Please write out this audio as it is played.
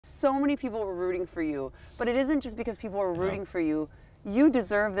So many people were rooting for you, but it isn't just because people were rooting for you. You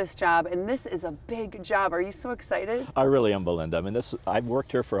deserve this job, and this is a big job. Are you so excited? I really am, Belinda. I mean, I've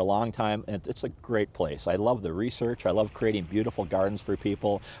worked here for a long time, and it's a great place. I love the research. I love creating beautiful gardens for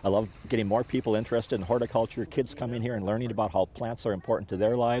people. I love getting more people interested in horticulture, kids coming here and learning about how plants are important to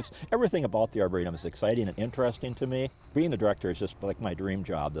their lives. Everything about the Arboretum is exciting and interesting to me. Being the director is just like my dream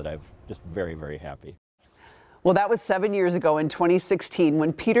job that I've just very, very happy. Well, that was 7 years ago in 2016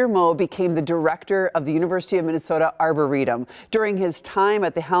 when Peter Moe became the director of the University of Minnesota Arboretum. During his time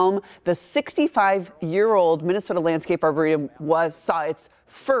at the helm, the 65-year-old Minnesota Landscape Arboretum saw its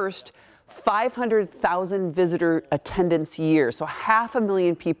first 500,000 visitor attendance year. So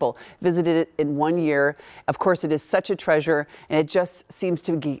 500,000 people visited it in 1 year. Of course, it is such a treasure, and it just seems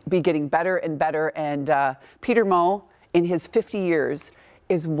to be getting better and better. And Peter Moe, in his 50 years,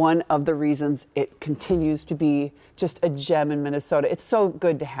 is one of the reasons it continues to be just a gem in Minnesota. It's so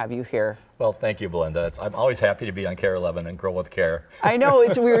good to have you here. Well, thank you, Belinda. I'm always happy to be on KARE 11 and grow with KARE. I know.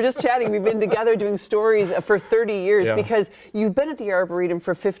 We were just chatting. We've been together doing stories for 30 years because you've been at the Arboretum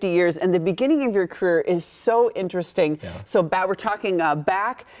for 50 years, and the beginning of your career is so interesting. So we're talking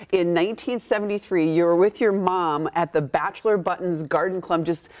back in 1973, you were with your mom at the Bachelor Buttons Garden Club,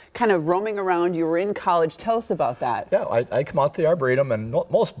 just kind of roaming around. You were in college. Tell us about that. Yeah, I come out to the Arboretum, and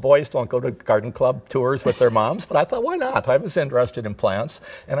most boys don't go to garden club tours with their moms, but I thought, why not? I was interested in plants,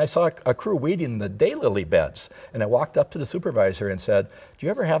 and I saw a crew weeding the daylily beds. And I walked up to the supervisor and said, do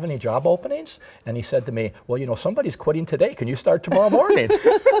you ever have any job openings? And he said to me, well, you know, somebody's quitting today. Can you start tomorrow morning?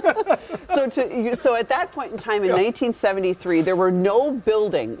 So at that point in time in 1973, there were no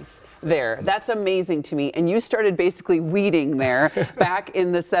buildings there. That's amazing to me. And you started basically weeding there back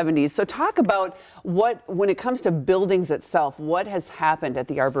in the 70s. So talk about when it comes to buildings itself, what has happened at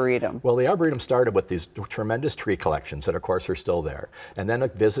the Arboretum? Well, the Arboretum started with these tremendous tree collections that, of course, are still there. And then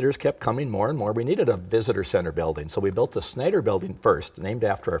visitors kept coming more and more. We needed a visitor center building. So we built the Snyder building first, named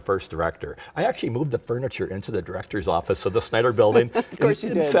after our first director. I actually moved the furniture into the director's office of the Snyder building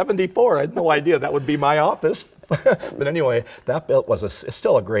in 74. I had no idea that would be my office. But anyway, that it's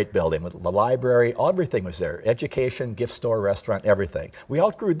still a great building with the library, everything was there. Education, gift store, restaurant, everything. We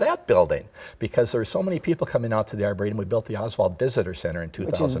outgrew that building because there were so many people coming out to the Arboretum. We built the Oswald Visitor Center in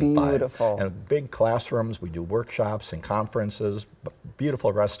 2005. Which is beautiful. And big classrooms, we do workshops and conferences,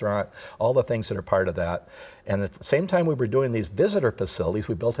 beautiful restaurant, all the things that are part of that. And at the same time we were doing these visitor facilities,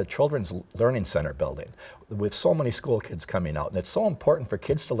 we built a children's learning center building with so many school kids coming out. And it's so important for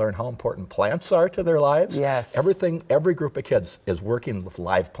kids to learn how important plants are to their lives. Yes. Every group of kids is working with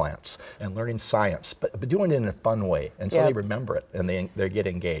live plants and learning science, but doing it in a fun way. And so they remember it and they get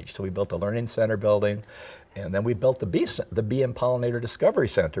engaged. So we built a learning center building. And then we built the Bee and Pollinator Discovery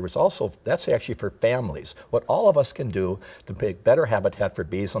Center, which that's actually for families. What all of us can do to make better habitat for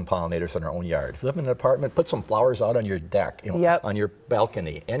bees and pollinators in our own yard. If you live in an apartment, put some flowers out on your deck, on your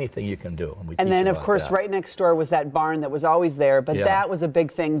balcony, anything you can do. And then, of course, right next door was that barn that was always there, but that was a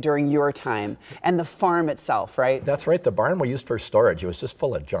big thing during your time. And the farm itself, right? That's right. The barn we used for storage. It was just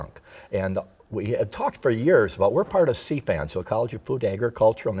full of junk. And we had talked for years about, we're part of CFAN, so College of Food,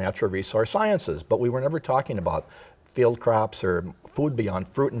 Agricultural, Natural Resource Sciences, but we were never talking about field crops or food beyond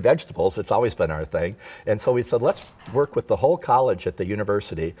fruit and vegetables. It's always been our thing. And so we said, let's work with the whole college at the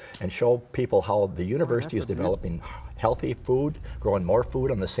university and show people how the university is developing healthy food, growing more food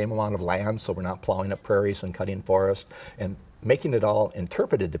on the same amount of land, so we're not plowing up prairies and cutting forests, and making it all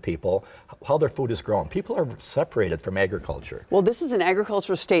interpreted to people how their food is grown. People are separated from agriculture. Well, this is an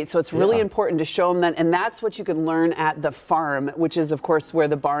agricultural state, so it's really important to show them that, and that's what you can learn at the farm, which is, of course, where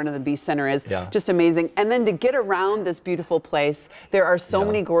the barn and the bee center is. Just amazing. And then to get around this beautiful place, there are so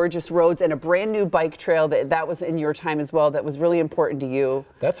many gorgeous roads and a brand new bike trail that was in your time as well, that was really important to you.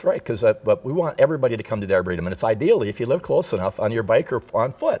 That's right, because we want everybody to come to the Arboretum, and it's ideally if you live close enough on your bike or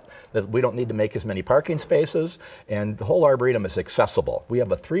on foot, that we don't need to make as many parking spaces, and the whole Arboretum is accessible. We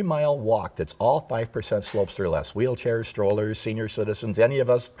have a 3-mile walk that's all 5% slopes or less. Wheelchairs, strollers, senior citizens, any of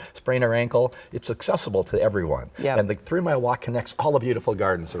us sprain our ankle, it's accessible to everyone. And the 3-mile walk connects all the beautiful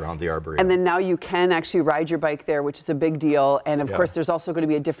gardens around the Arboretum. And then now you can actually ride your bike there, which is a big deal. And of course, there's also going to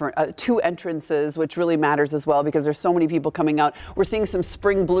be a different 2 entrances, which really matters as well, because there's so many people coming out. We're seeing some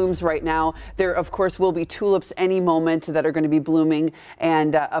spring blooms right now. There, of course, will be tulips any moment that are going to be blooming.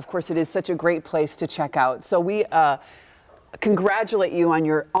 And of course, it is such a great place to check out. So we congratulate you on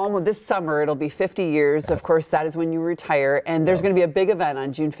your this summer. It'll be 50 years. Of course, that is when you retire, and there's going to be a big event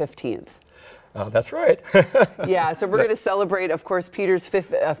on June 15th. That's right. Yeah, so we're going to celebrate, of course, Peter's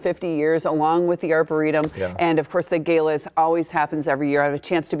 50 years along with the Arboretum. Yeah. And, of course, the gala always happens every year. I have a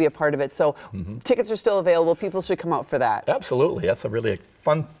chance to be a part of it. So tickets are still available. People should come out for that. Absolutely. That's a really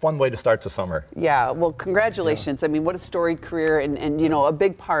fun way to start the summer. Yeah, well, congratulations. I mean, what a storied career and you know, a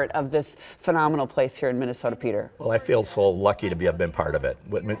big part of this phenomenal place here in Minnesota, Peter. Well, I feel so lucky to have been part of it.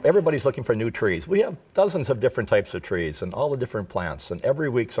 Everybody's looking for new trees. We have dozens of different types of trees and all the different plants, and every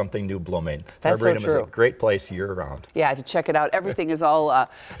week something new blooming. That's so Arboretum true. is a great place year-round. Yeah, to check it out. Everything is all,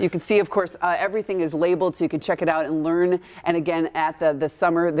 you can see, of course, everything is labeled, so you can check it out and learn. And again, at the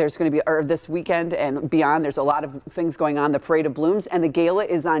summer, there's going to be, or this weekend and beyond, there's a lot of things going on. The Parade of Blooms, and the gala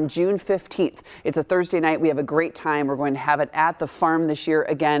is on June 15th. It's a Thursday night. We have a great time. We're going to have it at the farm this year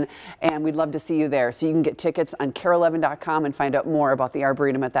again, and we'd love to see you there. So you can get tickets on KARE11.com and find out more about the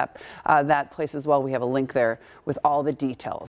Arboretum at that place as well. We have a link there with all the details.